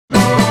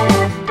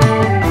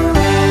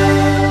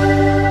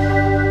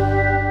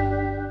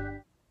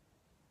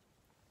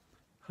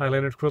Hi,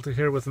 Leonard Quilty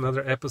here with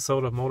another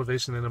episode of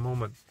Motivation in a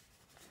Moment.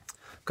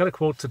 I've got a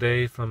quote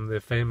today from the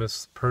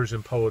famous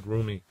Persian poet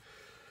Rumi.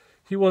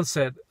 He once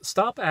said,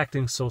 "Stop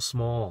acting so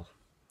small.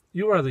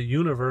 You are the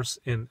universe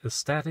in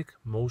ecstatic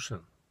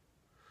motion."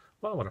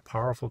 Wow, what a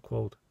powerful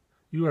quote.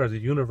 You are the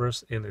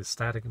universe in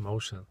ecstatic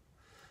motion.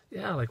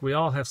 Yeah, like we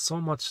all have so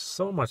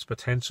much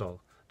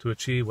potential to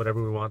achieve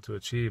whatever we want to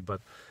achieve,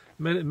 but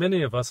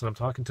many of us, and I'm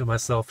talking to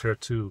myself here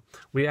too,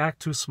 we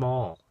act too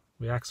small.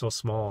 We act so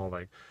small,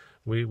 like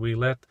we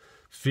let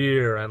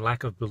fear and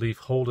lack of belief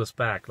hold us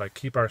back, like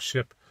keep our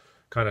ship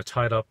kind of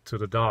tied up to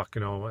the dock,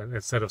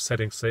 instead of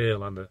setting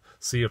sail on the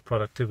sea of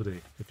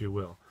productivity, if you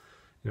will.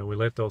 We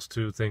let those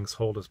two things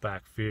hold us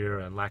back, fear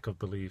and lack of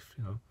belief.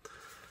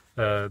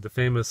 The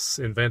famous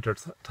inventor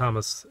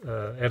Thomas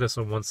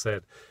Edison once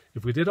said,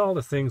 "If we did all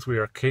the things we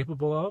are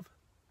capable of,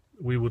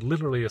 we would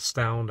literally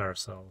astound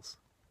ourselves."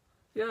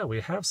 Yeah,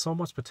 we have so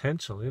much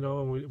potential,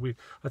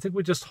 I think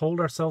we just hold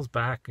ourselves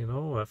back,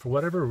 for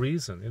whatever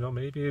reason,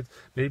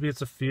 maybe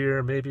it's a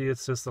fear, maybe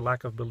it's just a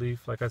lack of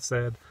belief, like I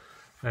said,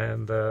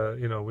 and,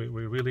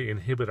 we really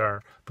inhibit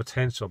our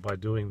potential by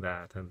doing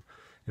that, and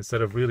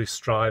instead of really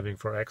striving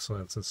for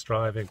excellence and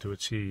striving to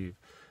achieve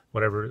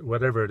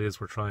whatever it is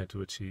we're trying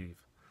to achieve.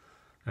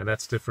 And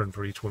that's different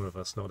for each one of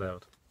us, no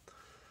doubt.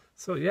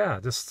 So yeah,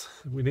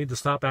 we need to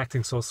stop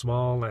acting so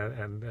small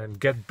and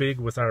get big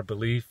with our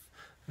belief,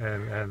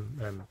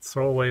 and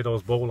throw away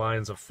those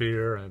bowlines of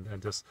fear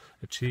and just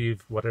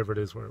achieve whatever it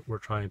is we're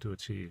trying to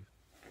achieve.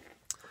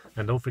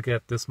 And don't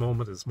forget, this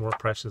moment is more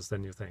precious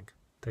than you think.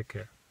 Take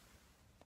care.